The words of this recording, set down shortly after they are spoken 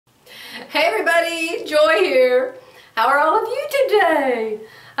Hey everybody, Joy here. How are all of you today?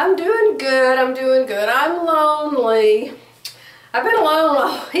 I'm doing good, I'm lonely. I've been alone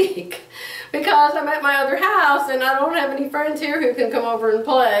all week because I'm at my other house and I don't have any friends here who can come over and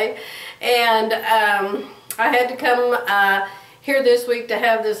play. And I had to come here this week to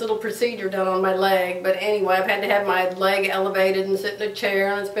have this little procedure done on my leg. But anyway, I've had to have my leg elevated and sit in a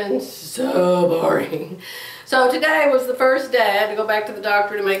chair, and it's been so boring. So today was the first day. I had to go back to the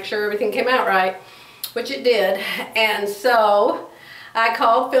doctor to make sure everything came out right, which it did. And so I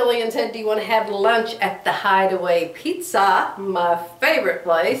called Philly and said, do you want to have lunch at the Hideaway Pizza, my favorite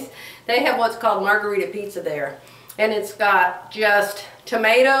place? They have what's called margarita pizza there. And it's got just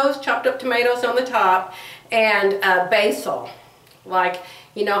tomatoes, chopped up tomatoes on the top, and basil. Like,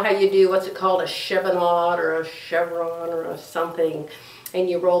 you know how you do, what's it called, a chevronade or a chevron or something. And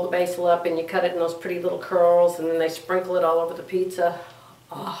you roll the basil up and you cut it in those pretty little curls, and then they sprinkle it all over the pizza.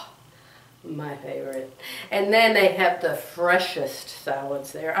 Oh, my favorite. And then they have the freshest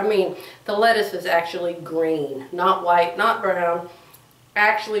salads there. I mean, the lettuce is actually green, not white, not brown,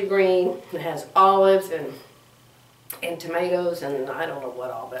 actually green. It has olives and tomatoes and I don't know what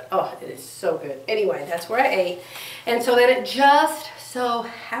all, but oh, it is so good. Anyway, that's where I ate. And so then it just so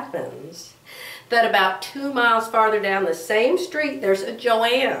happens that about 2 miles farther down the same street, there's a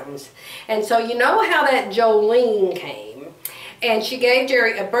Joann's. And so you know how that Jolene came, and she gave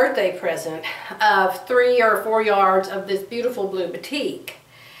Jerry a birthday present of 3 or 4 yards of this beautiful blue batik.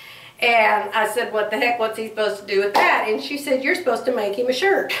 And I said, what the heck, what's he supposed to do with that? And she said, you're supposed to make him a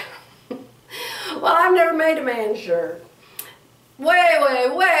shirt. Well, I've never made a man's shirt.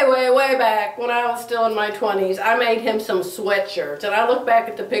 Way back when I was still in my 20s, I made him some sweatshirts. And I look back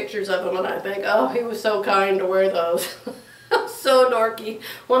at the pictures of him and I think, oh, he was so kind to wear those. So dorky.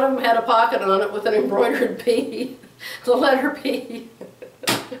 One of them had a pocket on it with an embroidered P, the letter P.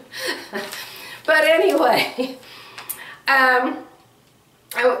 But anyway, I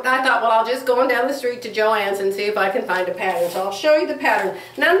thought, well, I'll just go on down the street to Joann's and see if I can find a pattern. So I'll show you the pattern.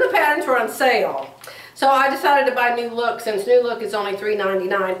 None of the patterns were on sale. So I decided to buy New Look, since New Look is only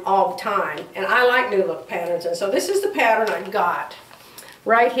 $3.99 all the time. And I like New Look patterns. And so this is the pattern I got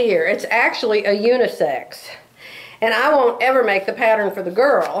right here. It's actually a unisex. And I won't ever make the pattern for the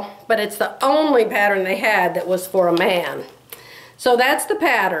girl, but it's the only pattern they had that was for a man. So that's the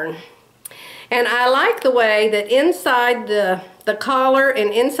pattern. And I like the way that inside the collar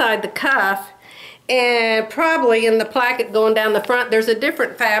and inside the cuff, and probably in the placket going down the front, there's a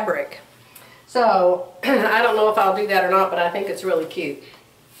different fabric. So I don't know if I'll do that or not, but I think it's really cute.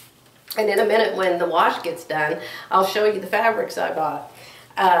 And in a minute when the wash gets done, I'll show you the fabrics I bought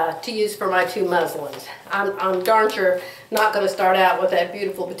to use for my 2 muslins. I'm darn sure not going to start out with that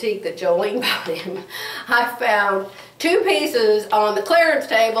beautiful batik that Jolene bought him. I found 2 pieces on the clearance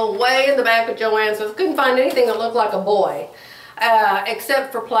table way in the back of Joann's, so I couldn't find anything that looked like a boy.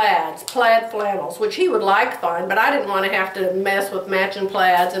 Except for plaids, plaid flannels, which he would like fine, but I didn't want to have to mess with matching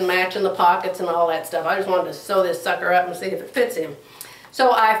plaids and matching the pockets and all that stuff. I just wanted to sew this sucker up and see if it fits him.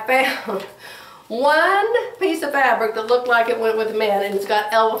 So I found one piece of fabric that looked like it went with men, and it's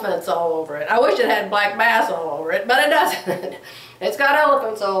got elephants all over it. I wish it had black bass all over it, but it doesn't. It's got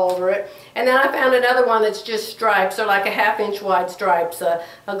elephants all over it. And then I found another one that's just stripes. They're like a 1/2 inch wide stripes, a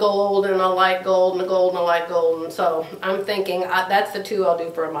gold and a light gold and a gold and a light gold. And so I'm thinking that's the 2 I'll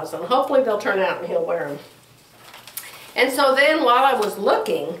do for a muslin. Hopefully they'll turn out and he'll wear them. And so then while I was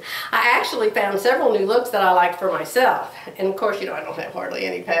looking, I actually found several New Looks that I liked for myself. And of course, you know, I don't have hardly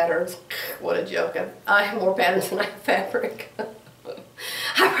any patterns. What a joke. I have more patterns than I have fabric.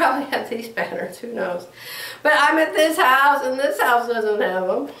 I probably have these patterns, who knows. But I'm at this house and this house doesn't have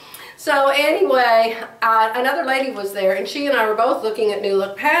them. So anyway, another lady was there and she and I were both looking at New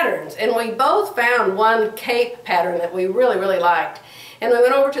Look patterns. And we both found one cape pattern that we really liked. And we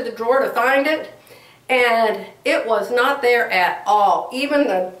went over to the drawer to find it. And it was not there at all. Even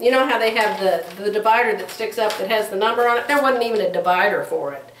the, you know how they have the divider that sticks up that has the number on it? There wasn't even a divider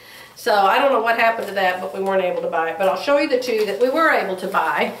for it. So I don't know what happened to that, but we weren't able to buy it. But I'll show you the 2 that we were able to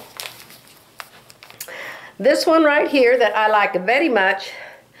buy. This one right here that I like very much.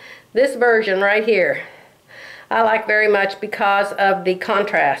 This version right here. I like very much because of the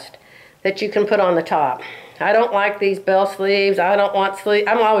contrast that you can put on the top. I don't like these bell sleeves. I don't want sleeves.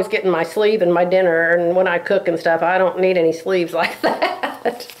 I'm always getting my sleeve in my dinner, and when I cook and stuff, I don't need any sleeves like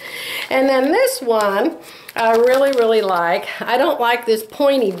that. And then this one, I really like. I don't like this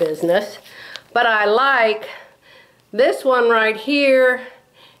pointy business, but I like this one right here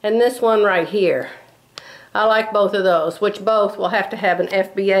and this one right here. I like both of those, which both will have to have an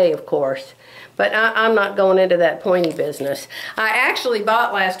FBA, of course. But I'm not going into that pointy business. I actually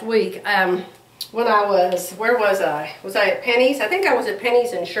bought last week, when I was, where was I? Was I at Penny's? I think I was at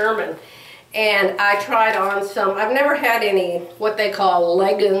Penny's in Sherman. And I tried on some, I've never had any, what they call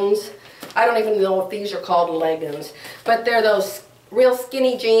leggings. I don't even know if these are called leggings. But they're those real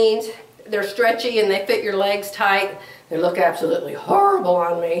skinny jeans. They're stretchy and they fit your legs tight. They look absolutely horrible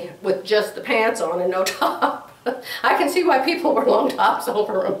on me with just the pants on and no top. I can see why people wear long tops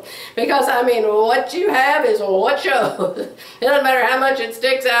over them. Because, I mean, what you have is what shows. It doesn't matter how much it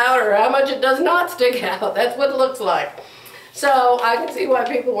sticks out or how much it does not stick out. That's what it looks like. So, I can see why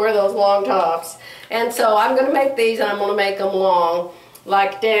people wear those long tops. And so, I'm going to make these and I'm going to make them long.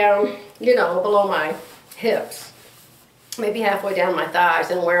 Like down, you know, below my hips. Maybe halfway down my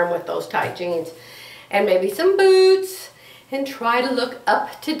thighs and wear them with those tight jeans. And maybe some boots. And try to look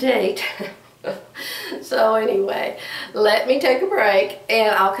up to date. So anyway, let me take a break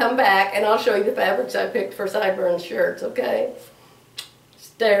and I'll come back and I'll show you the fabrics I picked for Sideburns shirts, okay?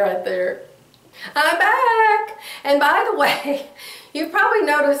 Stay right there. I'm back! And by the way, you've probably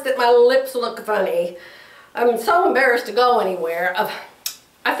noticed that my lips look funny. I'm so embarrassed to go anywhere.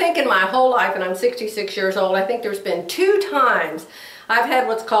 I think in my whole life, and I'm 66 years old, I think there's been 2 times I've had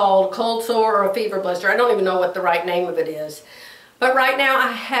what's called cold sore or a fever blister. I don't even know what the right name of it is. But right now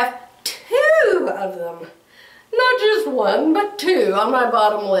I have 2 of them. Not just 1, but 2 on my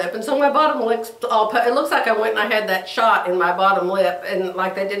bottom lip. And so my bottom lip's all, it looks like I went and I had that shot in my bottom lip, and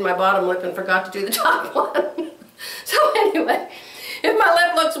like they did my bottom lip and forgot to do the top one. So anyway, if my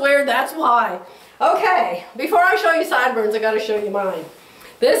lip looks weird, that's why. Okay, before I show you Sideburns, I gotta show you mine.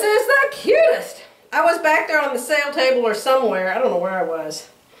 This is the cutest. I was back there on the sale table or somewhere. I don't know where I was.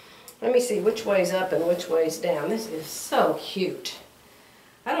 Let me see which way's up and which way's down. This is so cute.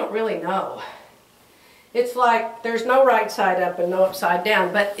 I don't really know. It's like there's no right side up and no upside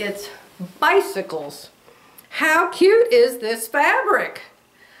down, but it's bicycles. How cute is this fabric?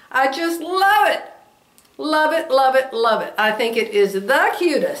 I just love it. Love it, love it, love it. I think it is the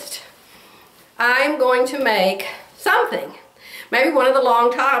cutest. I'm going to make something. Maybe one of the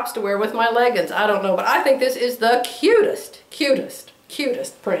long tops to wear with my leggings. I don't know, but I think this is the cutest, cutest,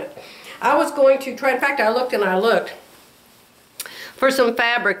 cutest print. I was going to try, in fact, I looked and I looked for some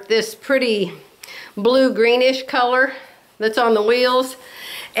fabric, this pretty blue-greenish color that's on the wheels.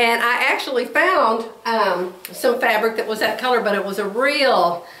 And I actually found some fabric that was that color, but it was a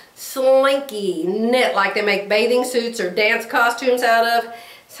real slinky knit, like they make bathing suits or dance costumes out of.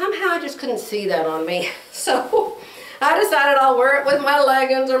 Somehow I just couldn't see that on me. So I decided I'll wear it with my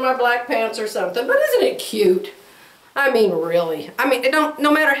leggings or my black pants or something. But isn't it cute? I mean, really. I mean,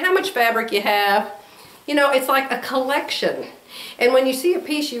 no matter how much fabric you have, you know, it's like a collection. And when you see a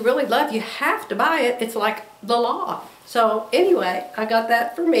piece you really love, you have to buy it. It's like the law. So anyway, I got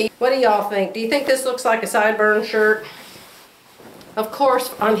that for me. What do y'all think? Do you think this looks like a Sideburns shirt? Of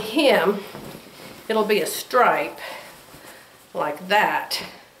course, on him, it'll be a stripe like that.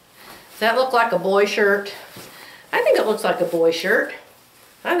 Does that look like a boy shirt? I think it looks like a boy shirt.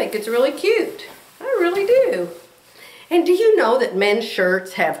 I think it's really cute. I really do. And do you know that men's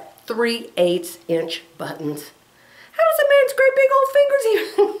shirts have 3/8 inch buttons? How does a man's great big old fingers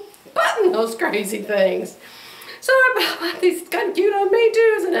even button those crazy things? So I thought these kind of cute on me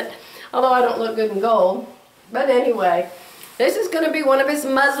too, isn't it? Although I don't look good in gold. But anyway, this is going to be one of his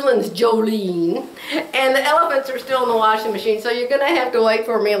muslins, Jolene. And the elephants are still in the washing machine, so you're going to have to wait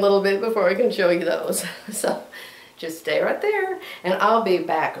for me a little bit before I can show you those. So just stay right there, and I'll be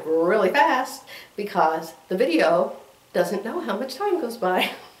back really fast because the video doesn't know how much time goes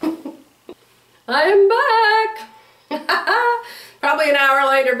by. I'm back! Probably an hour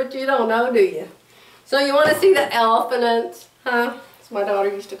later, but you don't know, do you? So you want to see the elephants, huh? As my daughter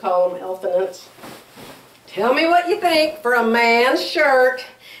used to call them, elephants. Tell me what you think for a man's shirt.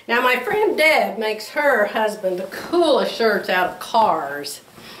 Now my friend Deb makes her husband the coolest shirts out of cars.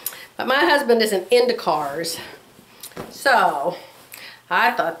 But my husband isn't into cars. So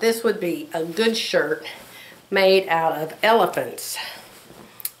I thought this would be a good shirt made out of elephants.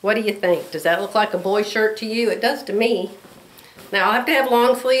 What do you think? Does that look like a boy shirt to you? It does to me. Now I'll have to have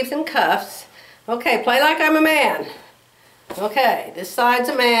long sleeves and cuffs. Okay, play like I'm a man. Okay, this side's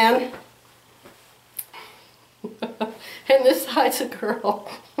a man. And this side's a girl.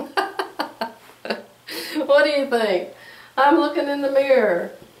 What do you think? I'm looking in the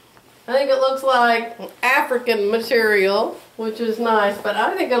mirror. I think it looks like African material, which is nice, but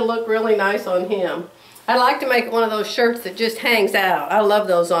I think it'll look really nice on him. I'd like to make one of those shirts that just hangs out. I love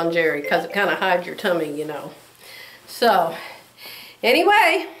those on Jerry because it kind of hides your tummy, you know. So,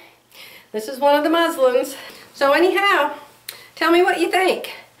 anyway, this is one of the muslins. So anyhow, tell me what you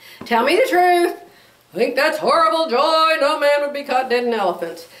think. Tell me the truth. I think that's horrible, Joy. No man would be caught dead in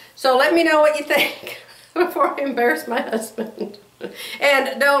elephants. So let me know what you think before I embarrass my husband.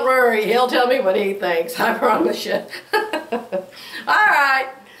 And don't worry, he'll tell me what he thinks, I promise you. Alright,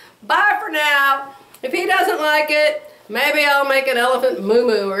 bye for now. If he doesn't like it, maybe I'll make an elephant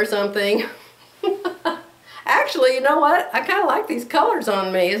moo-moo or something. Actually, you know what? I kind of like these colors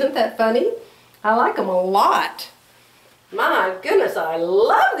on me. Isn't that funny? I like them a lot. My goodness, I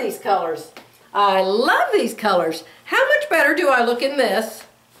love these colors. I love these colors. How much better do I look in this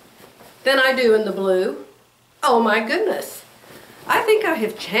than I do in the blue? Oh my goodness. I think I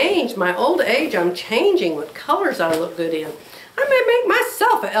have changed. My old age, I'm changing what colors I look good in. I may make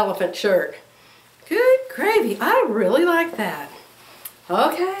myself an elephant shirt. Good gravy. I really like that.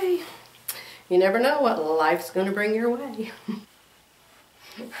 Okay. You never know what life's going to bring your way.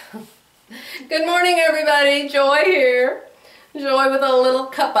 Good morning, everybody. Joy here. Joy with a little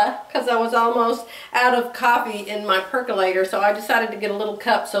cuppa, because I was almost out of coffee in my percolator, so I decided to get a little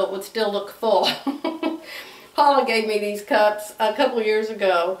cup so it would still look full. Paula gave me these cups a couple years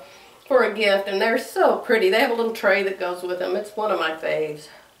ago for a gift, and they're so pretty. They have a little tray that goes with them. It's one of my faves.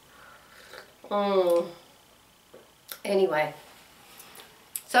 Anyway,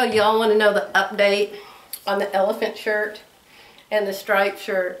 so y'all want to know the update on the elephant shirt and the striped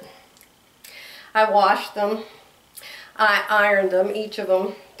shirt. I washed them. I ironed them, each of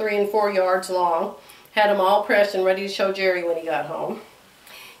them 3 and 4 yards long. Had them all pressed and ready to show Jerry when he got home.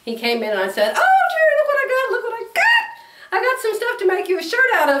 He came in and I said, "Oh, Jerry, look what I got, look what I got. I got some stuff to make you a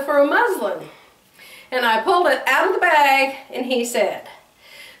shirt out of for a muslin." And I pulled it out of the bag and he said,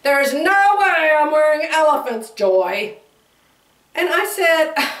 "There's no way I'm wearing elephants, Joy." And I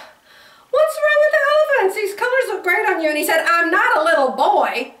said, "What's wrong with the elephants? These colors look great on you." And he said, "I'm not a little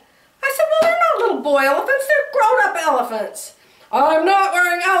boy." I said, "Well, they're not little boy elephants, they're grown-up elephants." "I'm not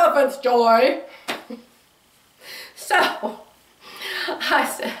wearing elephants, Joy." So, I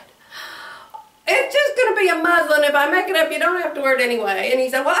said, "It's just going to be a muslin. If I make it up, you don't have to wear it anyway." And he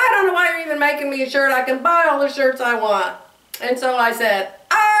said, "Well, I don't know why you're even making me a shirt. I can buy all the shirts I want." And so I said,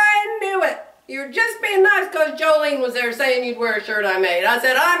 "I knew it. You're just being nice because Jolene was there saying you'd wear a shirt I made." I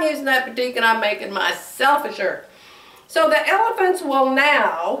said, "I'm using that boutique and I'm making myself a shirt." So the elephants will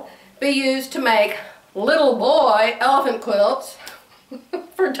now be used to make little boy elephant quilts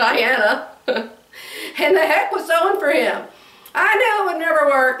for Diana. And the heck was sewing for him. I knew it would never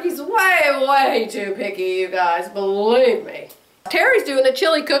work. He's way too picky, you guys. Believe me. Terry's doing a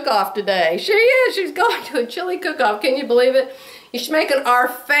chili cook-off today. She is. She's going to a chili cook-off. Can you believe it? She's making our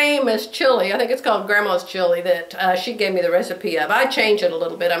famous chili. I think it's called Grandma's chili that she gave me the recipe of. I change it a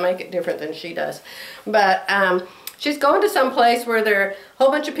little bit. I make it different than she does. But she's going to some place where a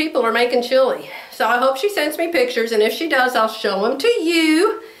whole bunch of people are making chili. So I hope she sends me pictures, and if she does, I'll show them to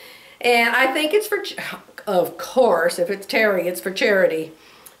you. And I think it's for, of course, if it's Terry, it's for charity.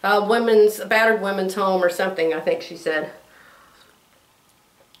 Battered women's home or something, I think she said.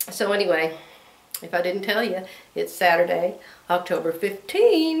 So anyway, if I didn't tell you, it's Saturday, October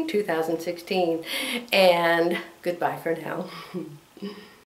 15, 2016. And goodbye for now.